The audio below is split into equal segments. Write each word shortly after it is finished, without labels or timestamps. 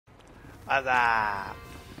What's up?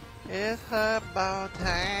 It's Huttball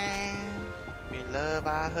time. We love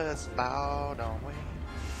our Huttball, don't we?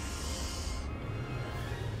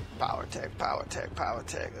 Power tech, power tech, power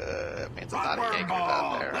tech. It means a lot of Yankees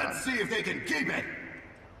out there. Let's see if they can keep it.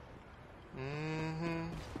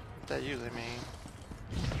 What that usually mean?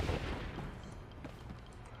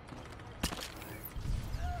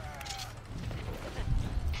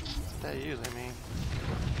 What that usually mean?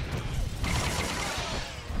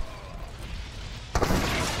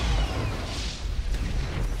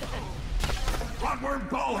 Rockworm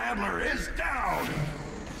ball handler is down.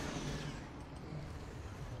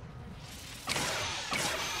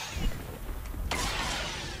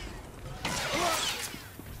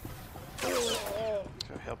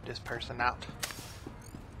 Go help this person out.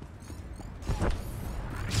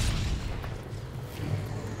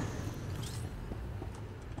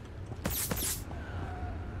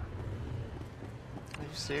 Are you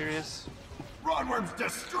serious? Rodworms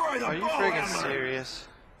destroy the Are you ball freaking handler. serious?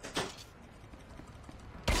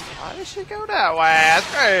 Why did she go that way? That's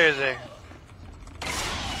crazy.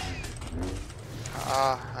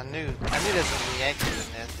 I knew there's gonna be Yankees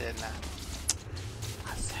in this, didn't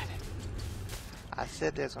I? I said it. I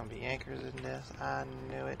said there's gonna be anchors in this. I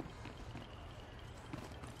knew it.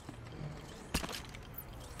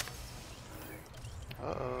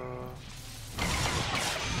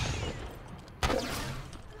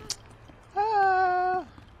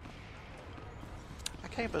 I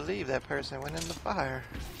can't believe that person went in the fire.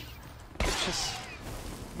 It just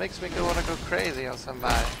makes me want to go crazy on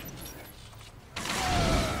somebody.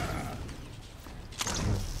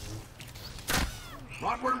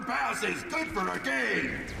 Rockworm pass is good for a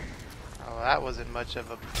game. Oh, that wasn't much of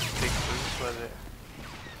a big boost, was it?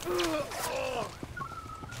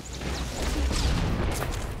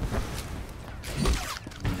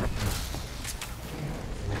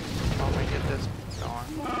 Let me get this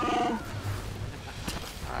going.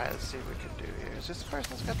 Alright, let's see what we can do here. Is this the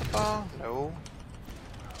person that's got the ball? No.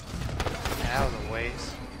 Yeah, that was a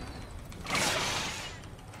waste.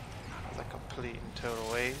 That was a complete and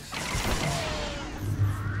total waste.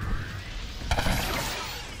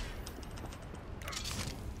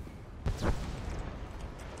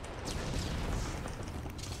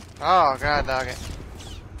 Oh, god dog it.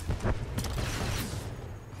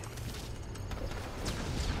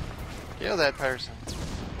 Kill that person.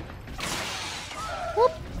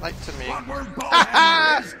 Whoop! Light to me. Rockworm ball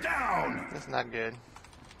handler is down. That's not good.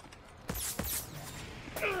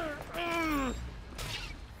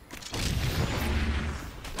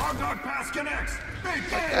 Frog dog pass connects. Big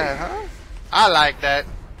game. Huh? I like that.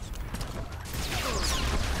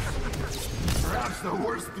 Perhaps the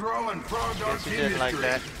worst throw in Frog dog Guess you team didn't like history.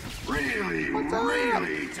 that. Really, What's up?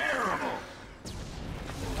 really terrible.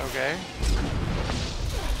 Okay.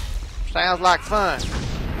 Sounds like fun.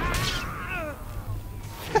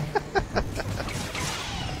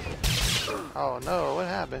 Oh no, what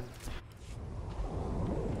happened?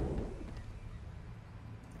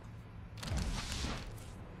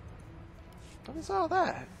 What is all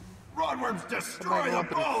that? Rodworms destroy Somebody go the up in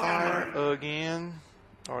the ball fire handler. again?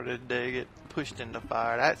 Or did they get pushed into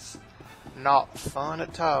fire? That's not fun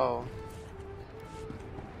at all.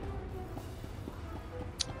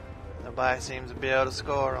 Nobody seems to be able to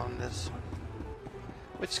score on this one.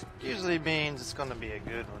 Which usually means it's going to be a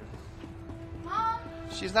good one. Mom?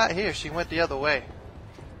 She's not here. She went the other way.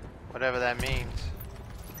 Whatever that means.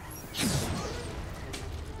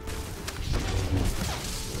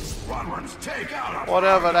 Rodworms take out a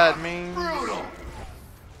Whatever frog that dog. means. Brutal.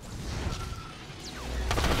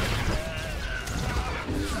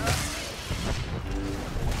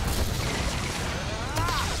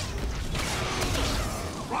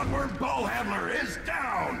 Rodworm ball handler is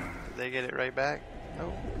down. Did they get it right back?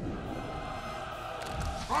 Nope.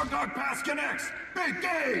 Frog dog pass connects. Big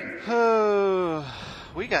game. Oh,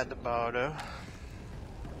 we got the ball though.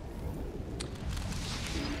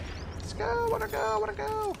 Let's go, wanna go, wanna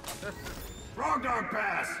go. Frog dog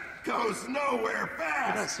pass goes nowhere We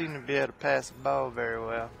don't fast. seem to be able to pass the ball very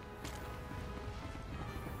well.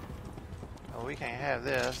 Oh, we can't have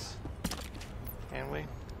this. Can we?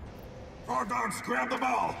 Frog dogs grab the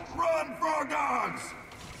ball. Run, frog dogs.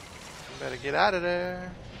 We better get out of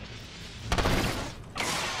there.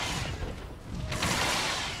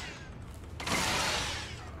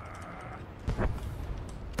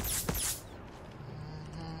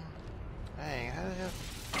 Dang, how the hell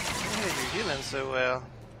are you healing so well?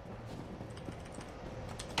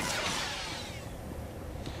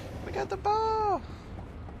 We got the ball!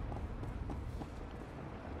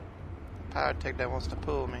 Power tech that wants to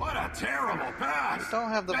pull me. What a terrible pass. Don't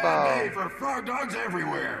have the Bad ball. day for frog dogs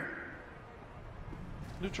everywhere.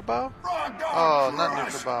 Neutral ball? Frog dog Oh, not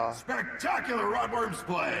crush. neutral ball. Spectacular Rodworms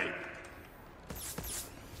play.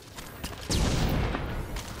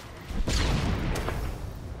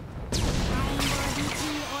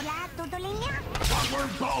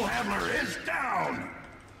 Rodworm ball handler is down.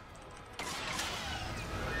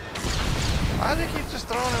 Why do they keep just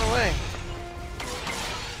throwing it away?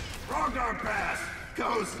 Frog dog pass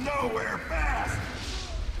goes nowhere fast.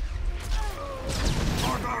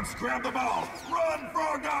 Frog dogs grab the ball. Run,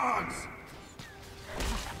 frog dogs.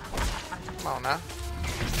 Come on now.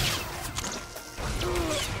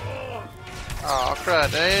 Oh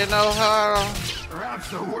crud, they ain't no how.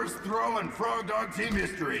 Perhaps the worst throw in frog dog team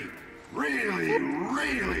history. Really,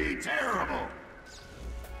 really terrible.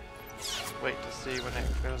 Wait to see when it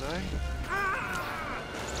goes away.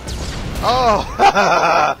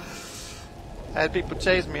 Oh! Had people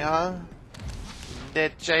chase me, huh?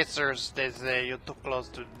 Dead chasers, they say. You're too close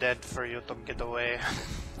to dead for you to get away.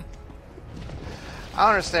 I don't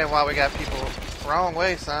understand why we got people wrong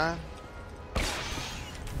way, son.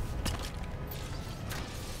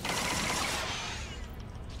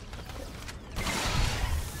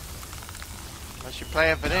 Unless you're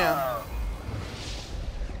playing for them.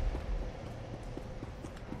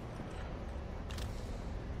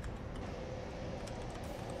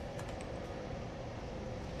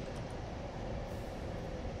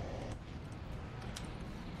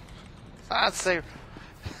 I'd say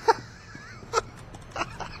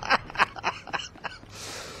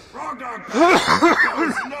Frog dog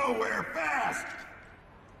goes nowhere fast.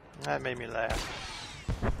 that made me laugh.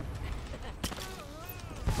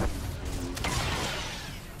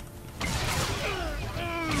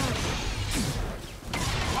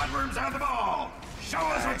 Rodworms have the ball. Show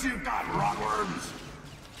us what you've got, Rodworms.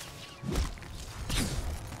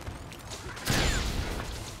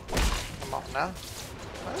 Come on now.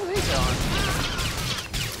 Where are they going?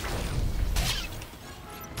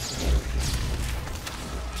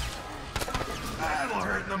 That'll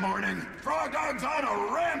hurt in the morning. Frog dog's on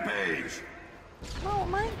a rampage. Oh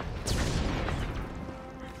man.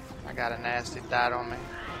 I got a nasty dot on me.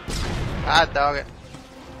 Hot dog it.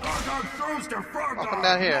 Frog dog throws to frog dog. Welcome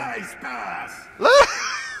down here. Nice pass. Look!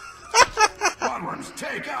 Rodworms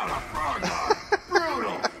take out a frog dog.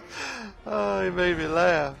 Brutal. Oh, he made me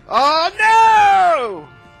laugh. Oh no!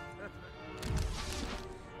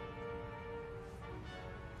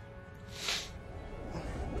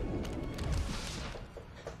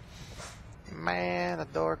 Man, the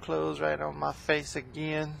door closed right on my face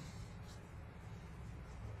again.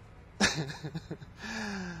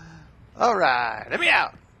 Alright, let me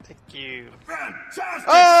out. Thank you. Fantastic.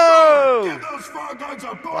 Oh! Give those frog dogs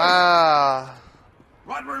a boost. Wow.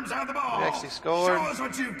 Rodworms have the ball. We actually scored. Show us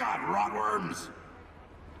what you've got, Rodworms.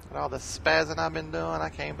 And all the spazzing I've been doing, I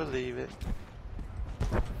can't believe it.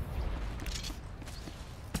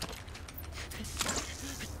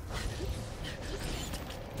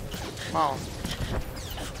 Come on.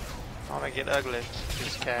 I want to get ugly,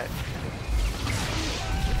 this cat.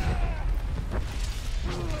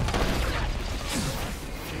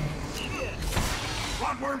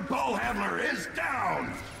 Rodworm ball handler is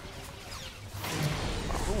down.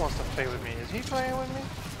 Who wants to play with me? Is he playing with me?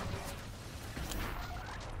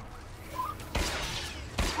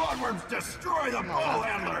 Rodworms destroy the ball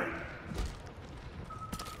handler.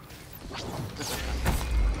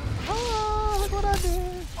 Oh, look what I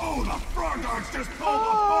did. Oh, the frog dogs just pulled the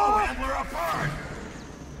ball handler apart.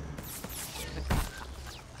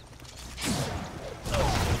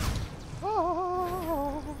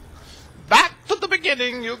 Oh. Back to the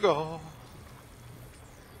beginning you go.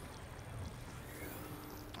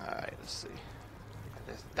 Alright, let's see.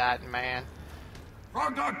 This dot man.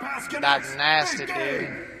 Frog dog pass connects. That's nasty, Big game.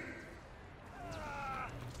 dude.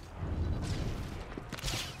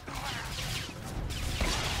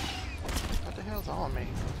 What the hell's on me?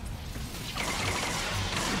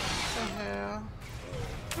 What the hell?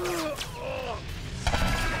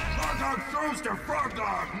 Frog dog throws to frog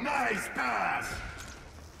dog. Nice pass.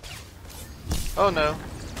 Oh no.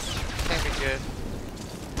 Can't be good.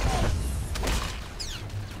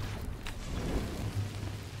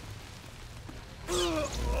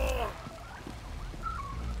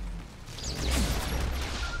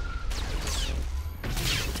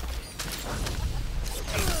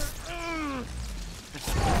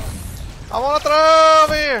 I want to throw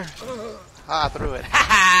over here. Ah, I threw it. Ha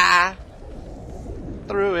ha!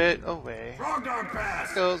 Threw it away. Frog dog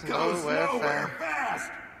pass. Goes nowhere fast.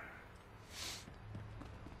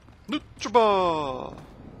 Neutral ball.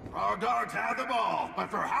 Frog dogs have the ball, but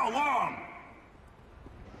for how long?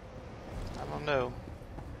 I don't know.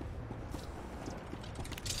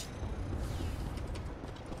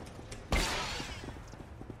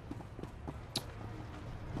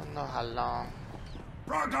 know how long.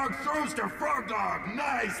 Frog Dog throws to Frog Dog.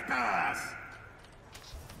 Nice pass.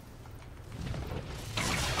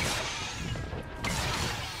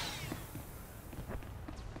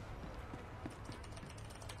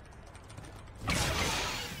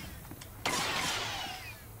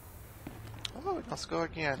 Oh, we're gonna score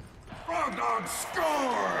again. Frog Dog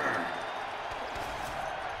score.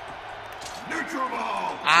 Neutral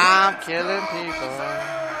ball. I'm Let's killing go people.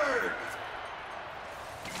 berserk.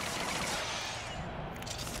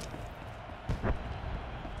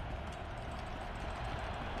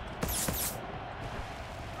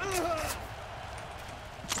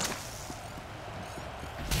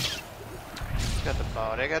 Got the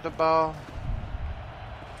ball. They got the ball.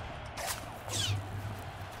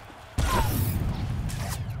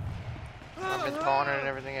 I've been taunting and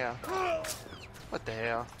everything else. What the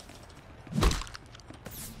hell?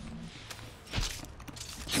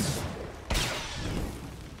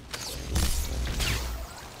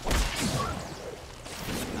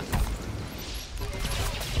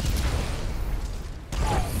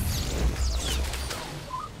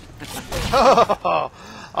 Oh,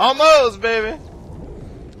 almost, baby.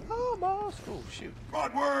 Almost. Oh, shoot.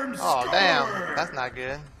 Bloodworms Oh, score. damn. That's not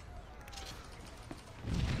good.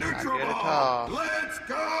 Neutral good at ball. all. Let's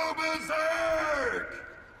go berserk.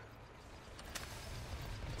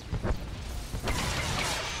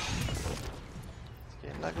 It's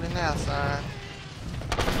getting ugly now, son.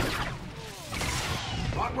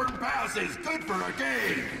 Bloodworm pass is good for a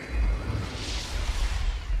game.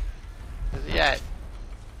 Where's he at?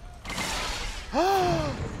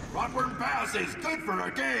 Bloodworm pass is good for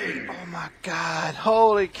a game. Oh my god.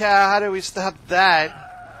 Holy cow. How did we stop that?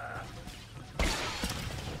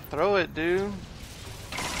 Throw it, dude.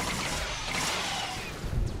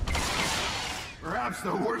 Perhaps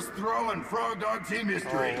the worst throw in Frog Dog team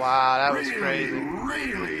history. Oh wow, that was really, crazy.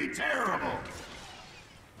 really terrible.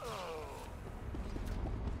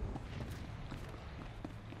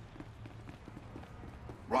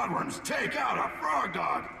 Rodworms take out a Frog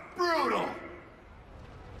Dog. Brutal.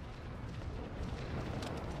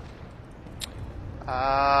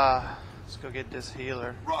 Let's go get this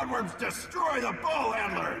healer. Rodworms destroy the ball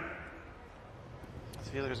handler. This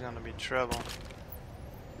healer's gonna be trouble.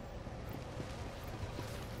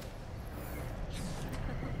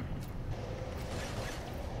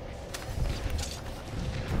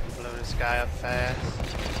 Blow this guy up fast.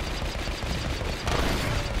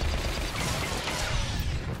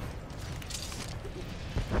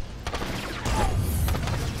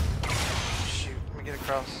 Shoot, let me get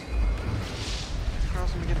across.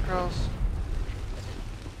 Let me get across.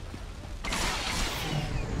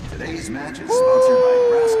 Today's match is sponsored by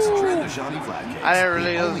Rask's Trend Johnny Flatcake. I didn't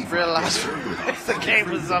really realize the game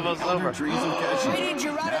was almost over.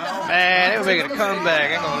 Man, they were making a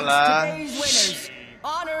comeback, ain't gonna lie. Today's winners.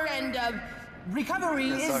 Honor and recovery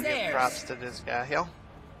Guess is I'll give theirs. props to this guy here.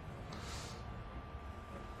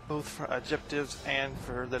 Both for objectives and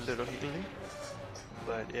for the little healing.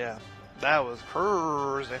 But yeah, that was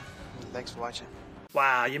crazy. Thanks for watching.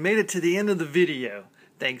 Wow, you made it to the end of the video.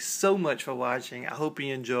 Thanks so much for watching. I hope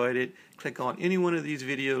you enjoyed it. Click on any one of these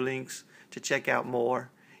video links to check out more.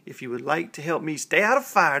 If you would like to help me stay out of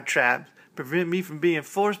fire traps, prevent me from being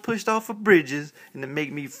force pushed off of bridges, and to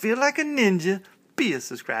make me feel like a ninja, be a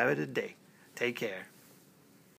subscriber today. Take care.